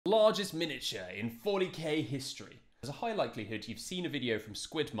Largest miniature in 40k history. There's a high likelihood you've seen a video from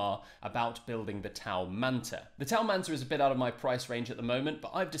Squidmar about building the Tau Manta. The Tau Manta is a bit out of my price range at the moment, but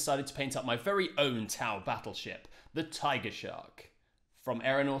I've decided to paint up my very own Tau battleship, the Tiger Shark, from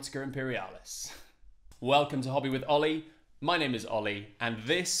Aeronautica Imperialis. Welcome to Hobby with Ollie. My name is Ollie, and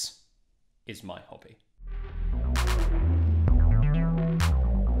this is my hobby.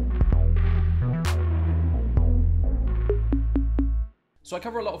 So I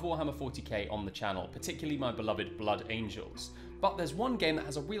cover a lot of Warhammer 40k on the channel, particularly my beloved Blood Angels. But there's one game that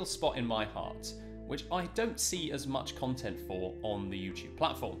has a real spot in my heart, which I don't see as much content for on the YouTube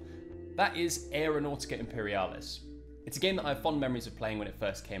platform. That is Aeronautica Imperialis. It's a game that I have fond memories of playing when it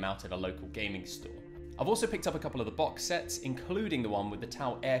first came out at a local gaming store. I've also picked up a couple of the box sets, including the one with the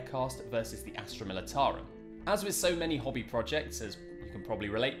Tau Aircast versus the Astra Militarum. As with so many hobby projects, as you can probably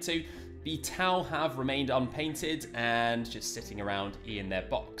relate to, the Tau have remained unpainted and just sitting around in their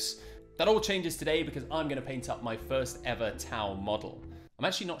box. That all changes today because I'm going to paint up my first ever Tau model. I'm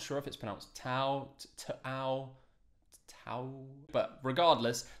actually not sure if it's pronounced Tau, but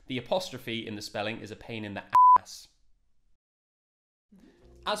regardless, the apostrophe in the spelling is a pain in the ass.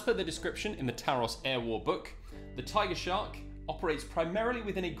 As per the description in the Taros Air War book, the Tiger Shark operates primarily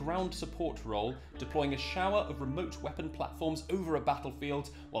within a ground support role, deploying a shower of remote weapon platforms over a battlefield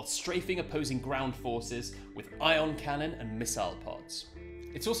while strafing opposing ground forces with ion cannon and missile pods.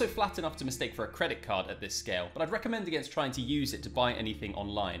 It's also flat enough to mistake for a credit card at this scale, but I'd recommend against trying to use it to buy anything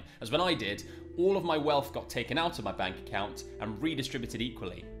online, as when I did, all of my wealth got taken out of my bank account and redistributed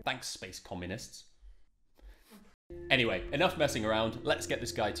equally. Thanks, space communists. Anyway, enough messing around, let's get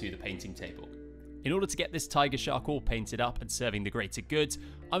this guy to the painting table. In order to get this Tiger Shark all painted up and serving the greater good,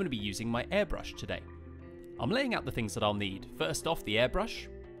 I'm going to be using my airbrush today. I'm laying out the things that I'll need. First off, the airbrush,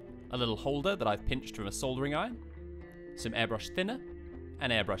 a little holder that I've pinched from a soldering iron, some airbrush thinner, an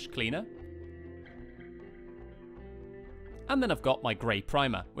airbrush cleaner, and then I've got my grey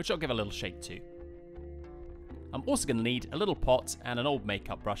primer, which I'll give a little shake to. I'm also going to need a little pot and an old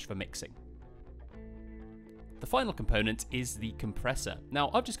makeup brush for mixing. The final component is the compressor.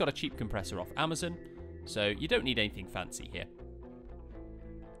 Now, I've just got a cheap compressor off Amazon, so you don't need anything fancy here.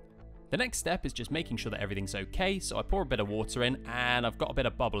 The next step is just making sure that everything's okay, so I pour a bit of water in and I've got a bit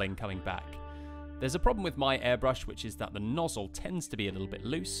of bubbling coming back. There's a problem with my airbrush, which is that the nozzle tends to be a little bit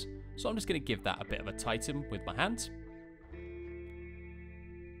loose, so I'm just going to give that a bit of a tighten with my hand.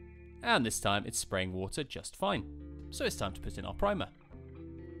 And this time it's spraying water just fine. So it's time to put in our primer.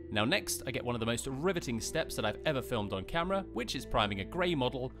 Now next, I get one of the most riveting steps that I've ever filmed on camera, which is priming a grey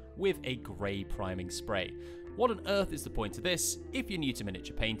model with a grey priming spray. What on earth is the point of this? If you're new to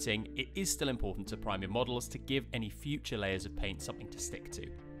miniature painting, it is still important to prime your models to give any future layers of paint something to stick to.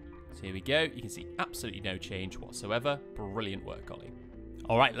 So here we go, you can see absolutely no change whatsoever. Brilliant work, Ollie.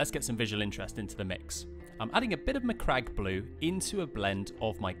 Alright, let's get some visual interest into the mix. I'm adding a bit of Macragge blue into a blend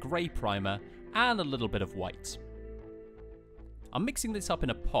of my grey primer and a little bit of white. I'm mixing this up in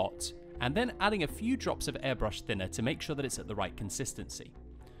a pot and then adding a few drops of airbrush thinner to make sure that it's at the right consistency.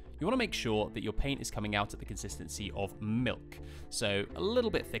 You want to make sure that your paint is coming out at the consistency of milk, so a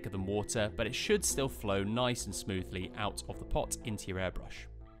little bit thicker than water, but it should still flow nice and smoothly out of the pot into your airbrush.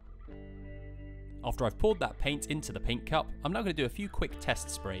 After I've poured that paint into the paint cup, I'm now going to do a few quick test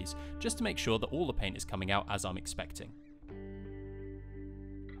sprays just to make sure that all the paint is coming out as I'm expecting.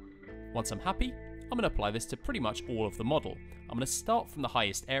 Once I'm happy, I'm going to apply this to pretty much all of the model. I'm going to start from the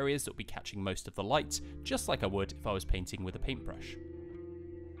highest areas that will be catching most of the light, just like I would if I was painting with a paintbrush.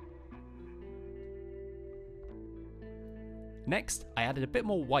 Next, I added a bit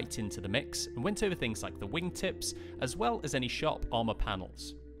more white into the mix and went over things like the wingtips, as well as any sharp armour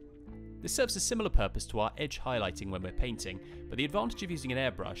panels. This serves a similar purpose to our edge highlighting when we're painting, but the advantage of using an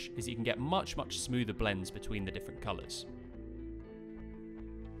airbrush is you can get much smoother blends between the different colours.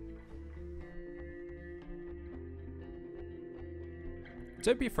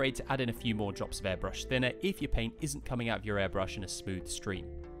 Don't be afraid to add in a few more drops of airbrush thinner if your paint isn't coming out of your airbrush in a smooth stream.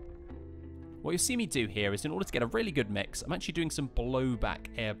 What you'll see me do here is, in order to get a really good mix, I'm actually doing some blowback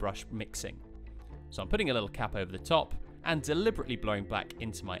airbrush mixing. So I'm putting a little cap over the top and deliberately blowing back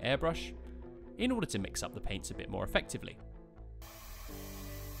into my airbrush in order to mix up the paints a bit more effectively.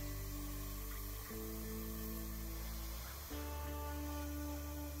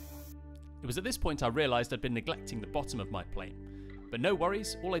 It was at this point I realised I'd been neglecting the bottom of my plane. But no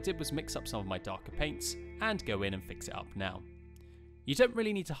worries, all I did was mix up some of my darker paints and go in and fix it up now. You don't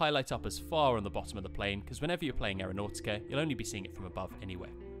really need to highlight up as far on the bottom of the plane, because whenever you're playing Aeronautica, you'll only be seeing it from above anyway.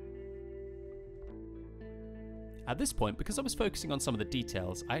 At this point, because I was focusing on some of the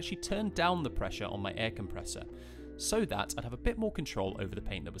details, I actually turned down the pressure on my air compressor. so that I'd have a bit more control over the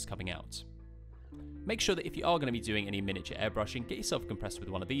paint that was coming out. Make sure that if you are going to be doing any miniature airbrushing, get yourself a compressor with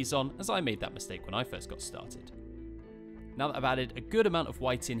one of these on, as I made that mistake when I first got started. Now that I've added a good amount of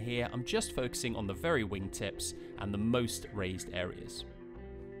white in here, I'm just focusing on the very wingtips and the most raised areas.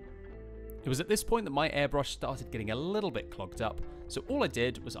 It was at this point that my airbrush started getting a little bit clogged up, so all I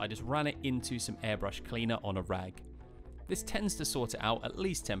did was I just ran it into some airbrush cleaner on a rag. This tends to sort it out, at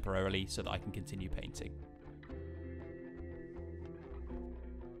least temporarily, so that I can continue painting.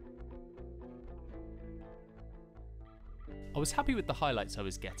 I was happy with the highlights I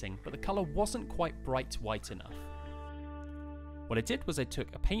was getting, but the colour wasn't quite bright white enough. What I did was I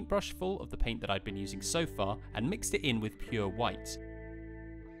took a paintbrush full of the paint that I'd been using so far and mixed it in with pure white.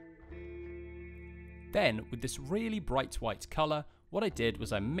 Then, with this really bright white colour, what I did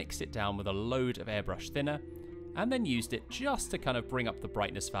was I mixed it down with a load of airbrush thinner, and then used it just to kind of bring up the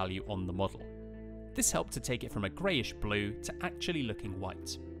brightness value on the model. This helped to take it from a greyish blue to actually looking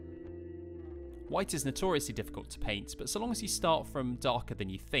white. White is notoriously difficult to paint, but so long as you start from darker than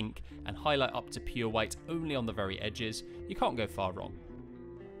you think and highlight up to pure white only on the very edges, you can't go far wrong.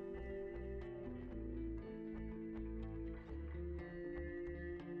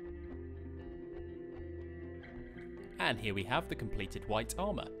 And here we have the completed white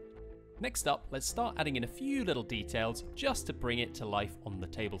armour. Next up, let's start adding in a few little details just to bring it to life on the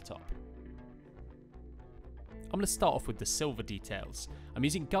tabletop. I'm going to start off with the silver details. I'm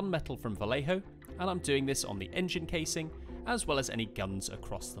using gunmetal from Vallejo, and I'm doing this on the engine casing, as well as any guns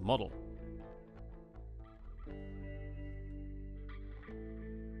across the model.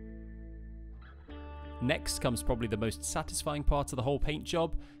 Next comes probably the most satisfying part of the whole paint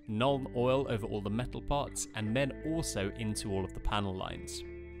job, Nuln Oil over all the metal parts, and then also into all of the panel lines.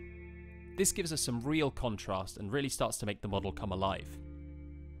 This gives us some real contrast and really starts to make the model come alive.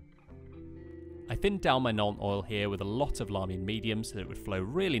 I thinned down my Nuln Oil here with a lot of Lahmian medium so that it would flow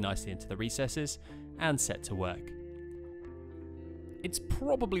really nicely into the recesses, and set to work. It's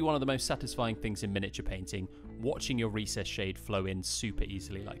probably one of the most satisfying things in miniature painting, watching your recess shade flow in super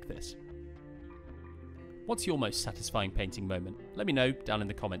easily like this. What's your most satisfying painting moment? Let me know down in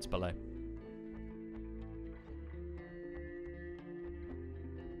the comments below.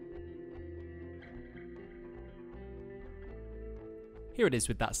 Here it is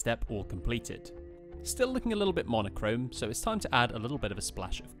with that step all completed. Still looking a little bit monochrome, so it's time to add a little bit of a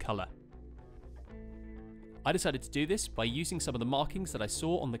splash of colour. I decided to do this by using some of the markings that I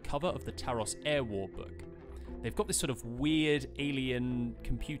saw on the cover of the Taros Air War book. They've got this sort of weird, alien,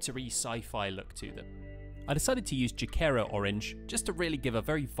 computery sci-fi look to them. I decided to use Jaquero orange just to really give a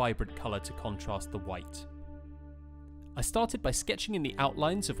very vibrant colour to contrast the white. I started by sketching in the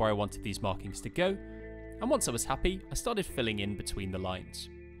outlines of where I wanted these markings to go, and once I was happy, I started filling in between the lines.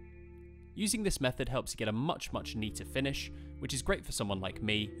 Using this method helps you get a much neater finish, which is great for someone like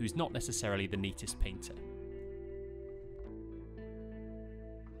me who's not necessarily the neatest painter.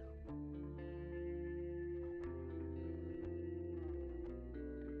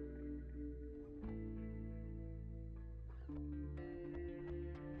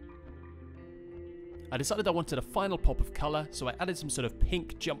 I decided I wanted a final pop of colour, so I added some sort of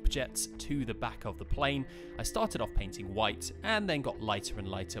pink jump jets to the back of the plane. I started off painting white, and then got lighter and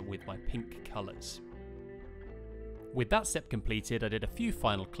lighter with my pink colours. With that step completed, I did a few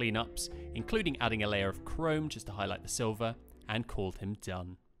final cleanups, including adding a layer of chrome just to highlight the silver, and called him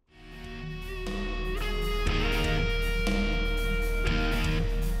done.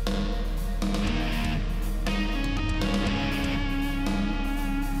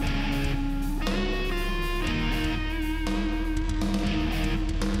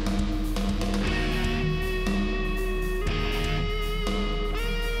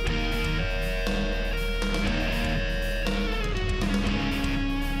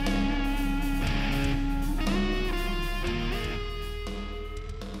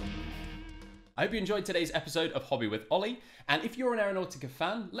 I hope you enjoyed today's episode of Hobby with Ollie, and if you're an Aeronautica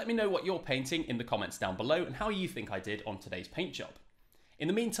fan, let me know what you're painting in the comments down below and how you think I did on today's paint job. In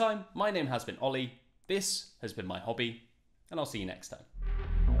the meantime, my name has been Ollie, this has been my hobby, and I'll see you next time.